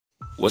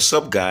What's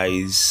up,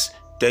 guys?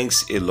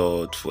 Thanks a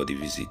lot for the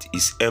visit.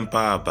 Is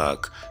Empower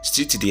back?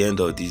 Still to the end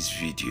of this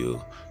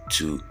video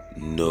to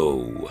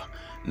know.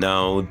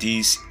 Now,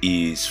 this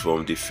is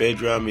from the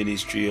Federal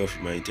Ministry of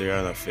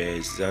Humanitarian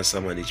Affairs, Disaster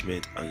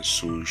Management and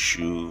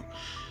Social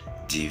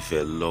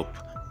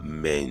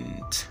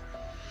Development.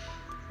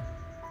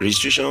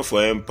 Registration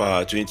for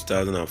Empower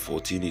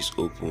 2014 is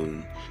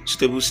open.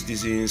 Suitable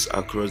citizens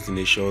across the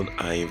nation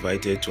are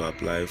invited to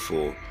apply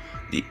for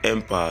the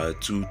Empower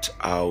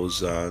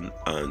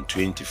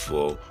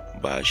 2024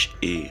 Batch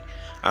A.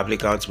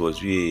 Applicants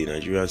must be a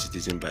Nigerian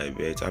citizen by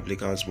birth.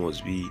 Applicants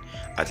must be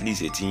at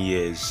least 18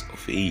 years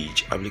of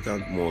age.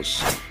 Applicant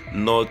must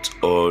not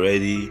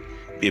already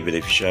be a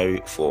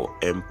beneficiary for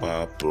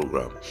Empower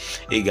program.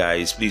 Hey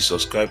guys, please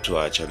subscribe to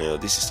our channel.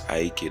 This is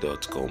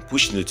ik.com.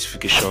 Push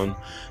notification,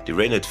 the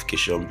red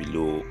notification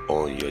below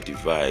on your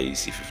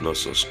device if you've not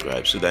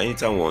subscribed, so that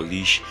anytime we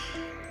unleash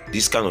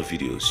this kind of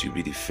videos, you'll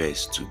be the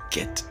first to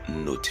get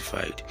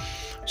notified.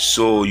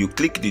 So you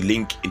click the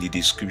link in the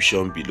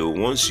description below.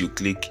 Once you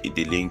click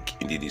the link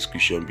in the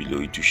description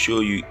below, it will show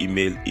you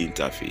email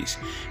interface.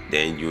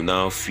 Then you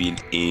now fill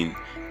in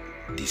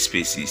the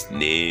spaces: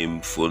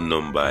 name, phone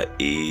number,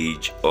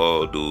 age,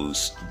 all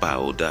those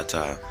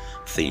biodata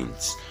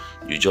things.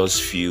 You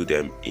just fill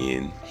them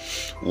in.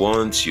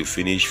 Once you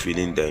finish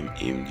filling them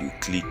in, you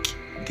click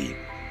the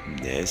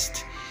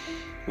next.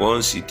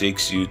 Once it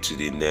takes you to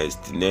the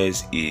next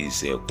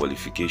is a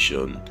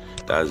qualification.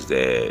 That's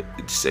the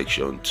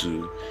section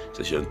 2.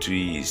 Section 2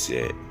 is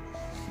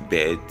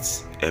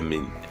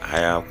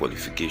higher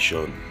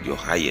qualification, your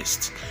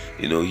highest.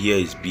 Here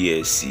is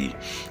BSc.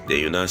 Then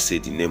you now say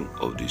the name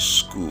of the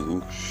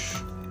school.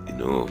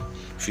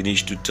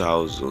 Finished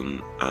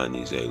 2000 and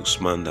is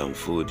Usman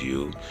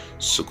Danfodio,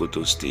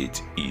 Sokoto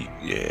State.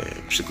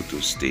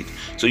 Sokoto State.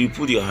 So you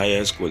put your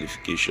highest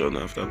qualification.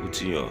 After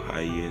putting your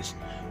highest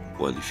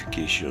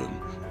qualification,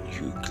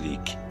 you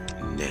click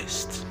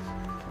next.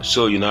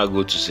 So you now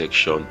go to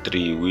section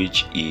 3,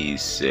 which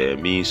is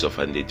means of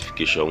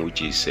identification,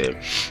 which is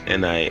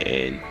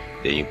NIN.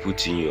 Then you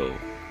put in your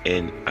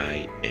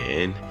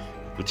NIN,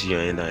 put in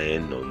your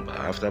NIN number.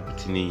 After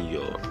putting in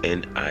your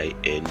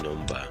NIN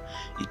number,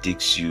 it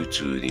takes you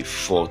to the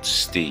 4th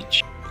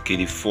stage. Okay,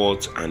 the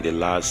 4th and the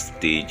last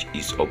stage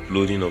is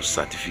uploading of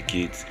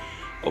certificates,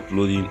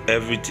 uploading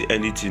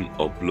anything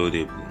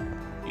uploadable.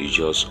 You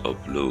just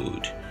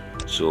upload.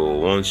 So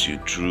once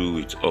you're through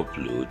with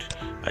upload,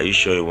 are you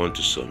sure you want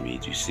to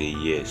submit? You say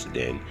yes,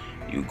 then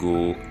you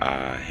go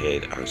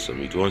ahead and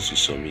submit. Once you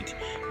submit,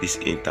 this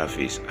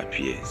interface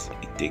appears.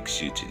 It takes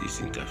you to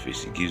this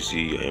interface. It gives you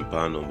your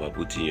Empower number,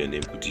 put in your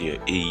name, put in your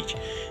age.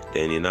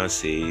 Then it now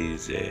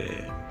says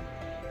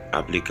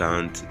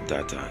applicant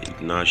data.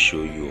 It now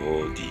show you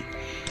all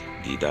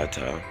the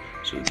data.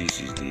 So this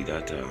is the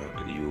data.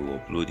 You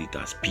upload it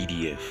as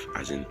PDF,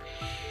 as in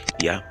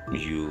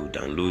you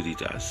download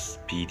it as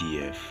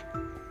PDF.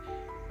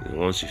 And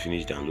once you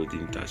finish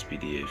downloading it as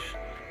PDF,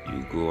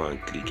 you go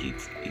and click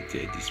it. It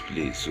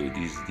displays. So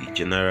this is the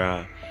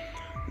general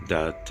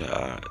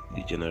data.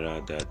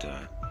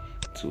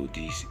 So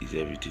this is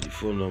everything: the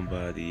phone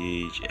number,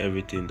 the age,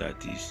 everything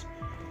that is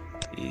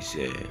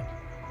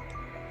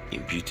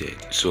imputed.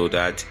 So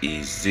that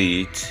is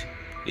it.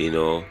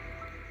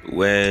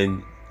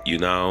 When you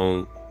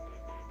now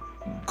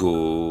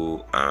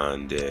go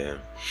and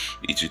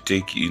it will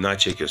take you now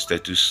check your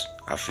status.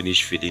 I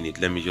finished filling it.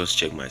 Let me just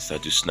check my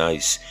status now.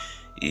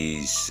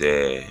 Is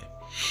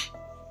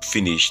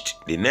finished.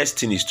 The next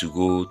thing is to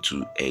go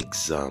to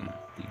exam.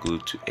 You go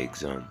to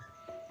exam.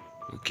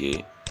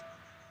 Okay,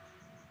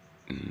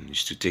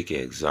 is to take an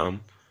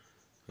exam.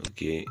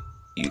 Okay,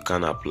 you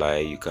can apply.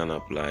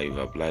 You've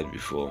applied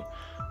before.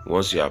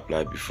 Once you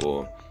applied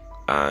before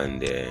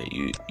and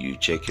you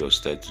check your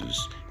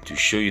status to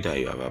show you that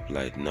you have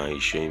applied. Now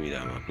it's showing me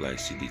that I'm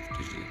applied.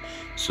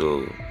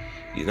 So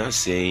it's not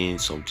saying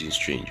something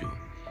strange.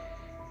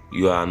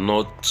 You have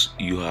not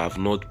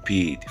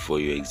paid for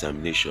your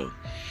examination.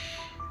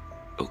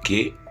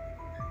 Okay,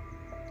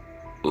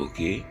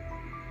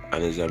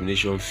 an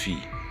examination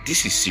fee.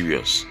 This is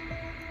serious.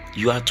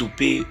 You have to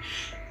pay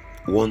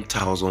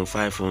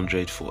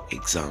 1,500 for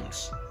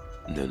exams.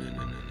 No.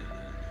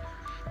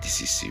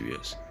 This is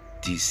serious.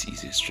 This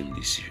is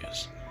extremely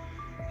serious.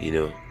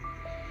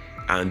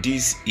 And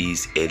this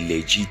is a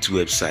legit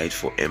website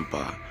for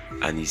Empower,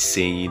 and it's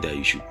saying that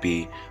you should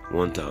pay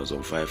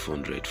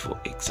 1,500 for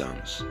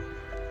exams.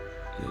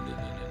 No.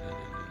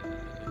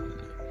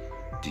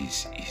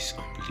 This is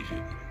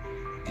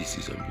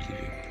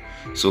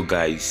unbelievable. So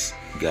guys,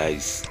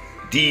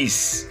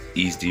 this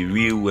is the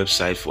real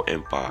website for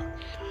Empower.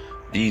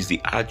 This is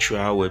the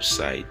actual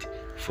website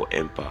for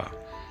Empower.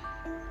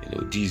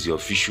 This is the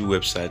official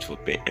website for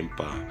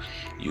Empower.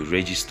 You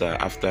register.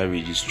 After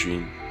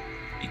registering,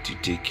 it will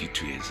take you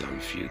to exam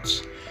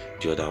fields.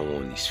 The other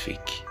one is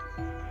fake.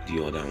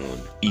 The other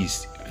one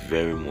is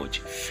very much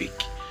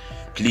fake.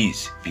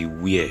 Please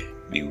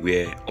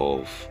beware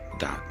of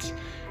that.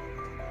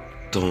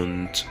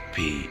 Don't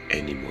pay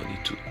any money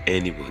to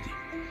anybody.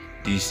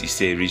 this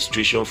is a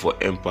registration for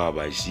npower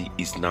by C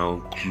is now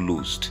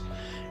closed.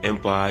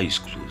 npower is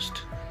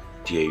closed.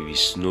 There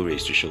is no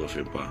registration of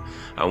npower,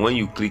 and when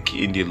you click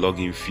in the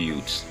login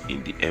fields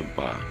in the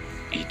npower,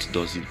 it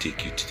doesn't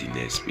take you to the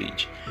next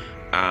page.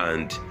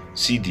 And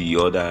see the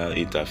other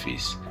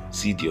interface,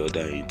 see the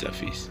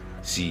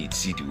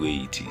way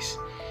it is,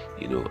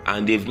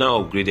 and they've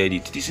now upgraded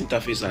it. This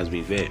interface has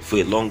been there for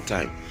a long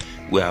time.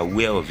 We're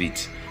aware of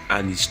it,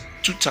 and it's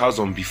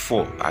 2000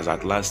 before, as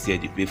at last year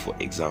they pay for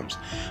exams,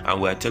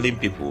 and we're telling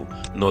people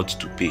not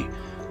to pay,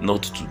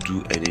 not to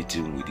do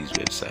anything with this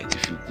website.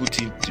 If you put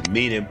in the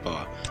main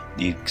npower,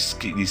 they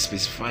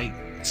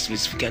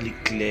specifically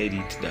cleared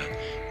it that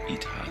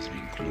it has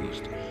been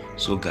closed.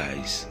 So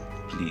guys,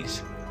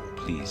 please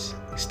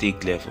stay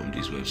clear from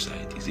this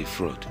website. It's a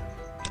fraud,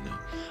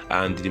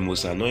 and the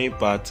most annoying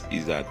part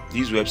is that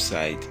this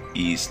website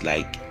is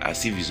like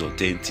as if it's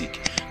authentic,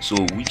 so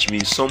which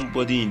means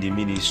somebody in the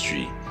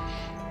ministry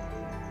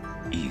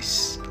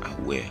is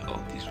aware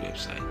of this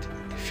website,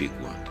 the fake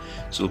one.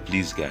 So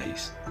please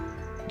guys,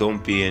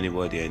 don't pay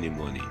anybody any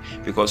money,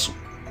 because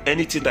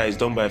anything that is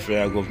done by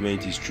federal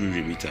government is through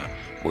remitter,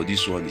 but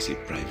this one is a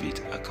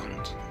private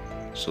account.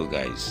 So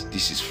guys,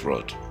 this is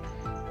fraud.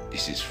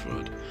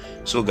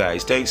 So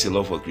guys, thanks a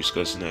lot for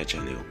discussing our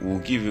channel. We'll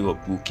keep you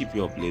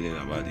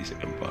updated about this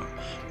npower,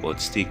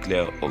 but stay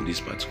clear of this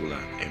particular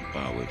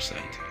npower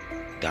website.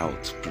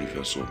 Doubt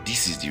previous one.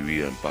 This is the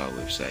real npower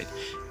website.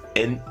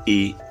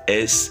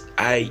 NASIMS,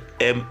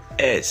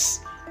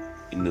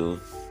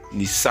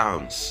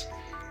 NISAMS.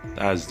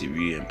 That's the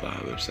real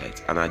npower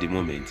website, and at the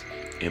moment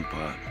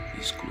npower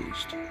is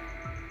closed.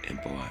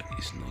 npower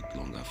is not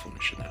longer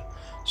functional.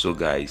 So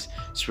guys,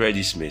 spread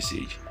this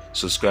message,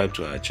 subscribe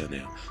to our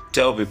channel,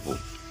 tell people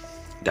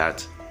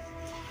that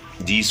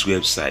this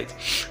website,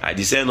 I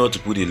decided not to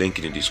put the link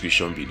in the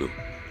description below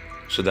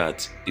so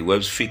that the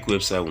fake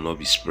website will not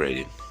be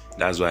spreading.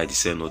 That's why I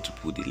decided not to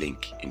put the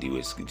link in the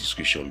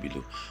description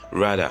below.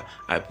 Rather,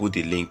 I put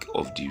the link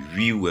of the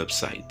real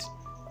website.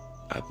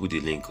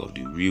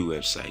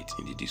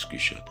 In the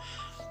description.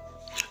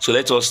 So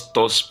let us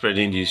start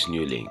spreading these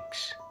new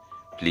links,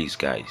 please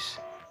guys.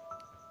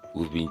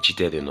 We've been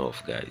cheated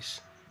enough,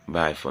 guys.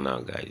 Bye for now,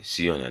 guys.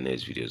 See you on our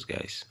next videos,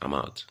 guys. I'm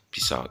out.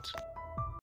 Peace out.